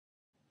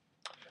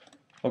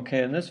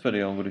Okay, in this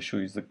video I'm going to show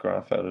you the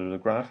graph editor. The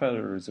graph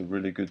editor is a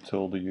really good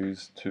tool to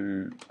use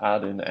to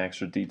add in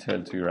extra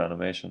detail to your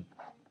animation.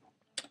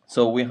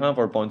 So we have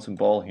our bouncing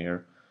ball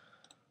here,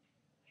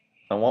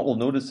 and what we'll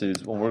notice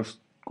is when we're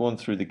going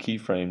through the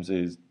keyframes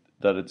is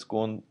that it's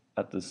going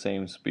at the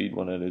same speed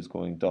when it is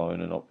going down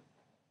and up.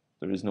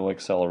 There is no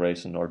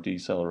acceleration or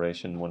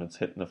deceleration when it's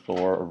hitting the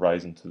floor or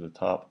rising to the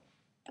top.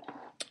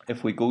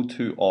 If we go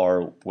to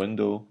our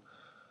window,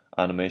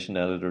 animation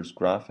editor's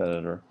graph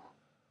editor,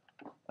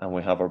 and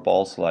we have our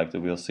ball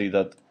selected, we'll see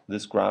that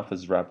this graph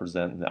is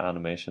representing the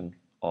animation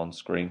on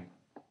screen.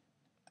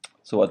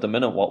 So at the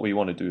minute what we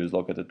want to do is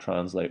look at the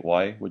translate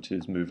Y, which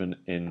is moving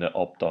in the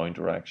up-down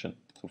direction.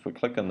 So if we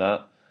click on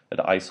that,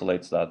 it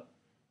isolates that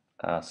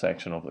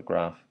section of the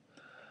graph.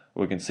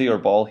 We can see our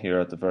ball here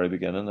at the very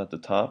beginning at the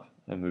top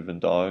and moving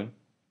down,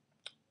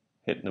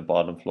 hitting the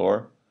bottom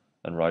floor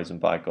and rising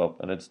back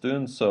up, and it's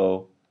doing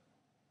so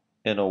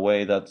in a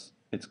way that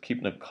it's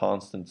keeping a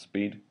constant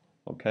speed,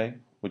 okay,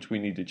 which we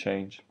need to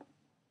change.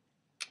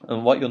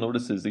 And what you'll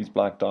notice is these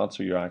black dots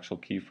are your actual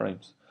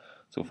keyframes.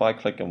 So if I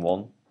click on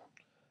one,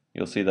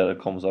 you'll see that it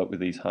comes out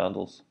with these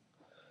handles.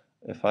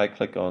 If I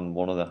click on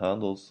one of the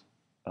handles,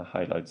 it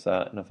highlights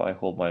that, and if I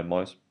hold my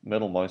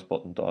middle mouse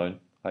button down,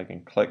 I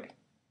can click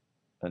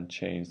and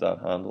change that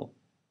handle.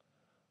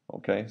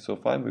 Okay, so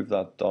if I move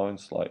that down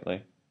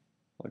slightly,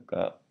 like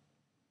that,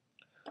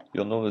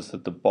 you'll notice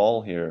that the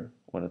ball here,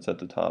 when it's at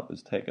the top,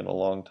 is taking a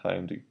long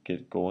time to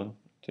get going,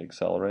 to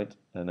accelerate,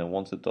 and then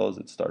once it does,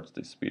 it starts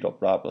to speed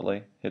up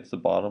rapidly, hits the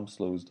bottom,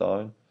 slows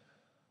down,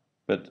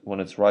 but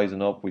when it's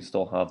rising up, we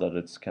still have that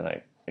it's kind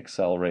of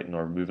accelerating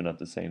or moving at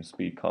the same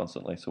speed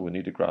constantly. So we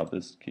need to grab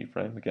this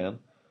keyframe again,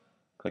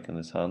 click on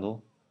this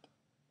handle,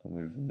 and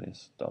moving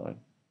this down.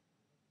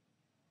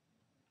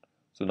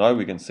 So now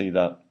we can see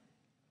that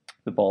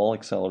the ball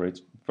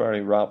accelerates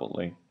very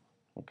rapidly,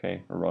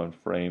 okay, around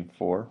frame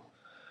 4,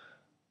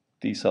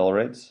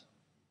 decelerates,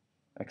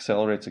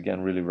 accelerates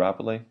again really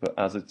rapidly, but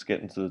as it's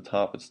getting to the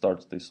top, it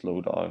starts to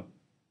slow down.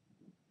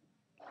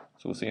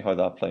 So we'll see how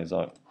that plays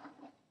out.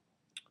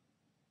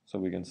 So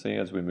we can see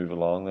as we move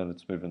along that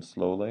it's moving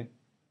slowly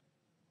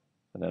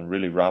and then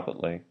really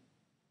rapidly,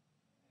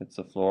 hits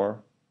the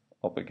floor,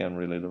 up again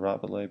really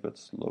rapidly, but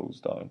slows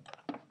down.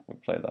 We'll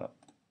play that.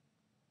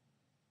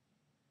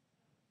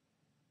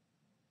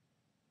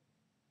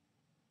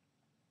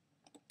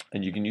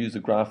 And you can use the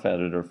graph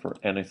editor for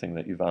anything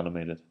that you've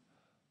animated.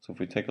 So if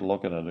we take a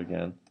look at it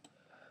again,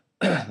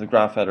 the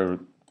graph editor,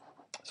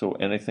 so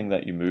anything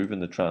that you move in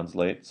the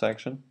translate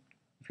section,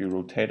 if you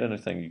rotate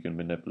anything, you can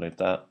manipulate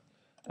that.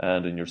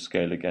 And in your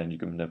scale again, you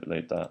can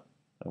manipulate that.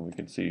 And we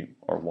can see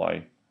our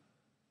Y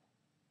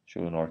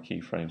showing our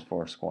keyframes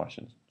for our squash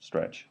and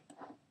stretch.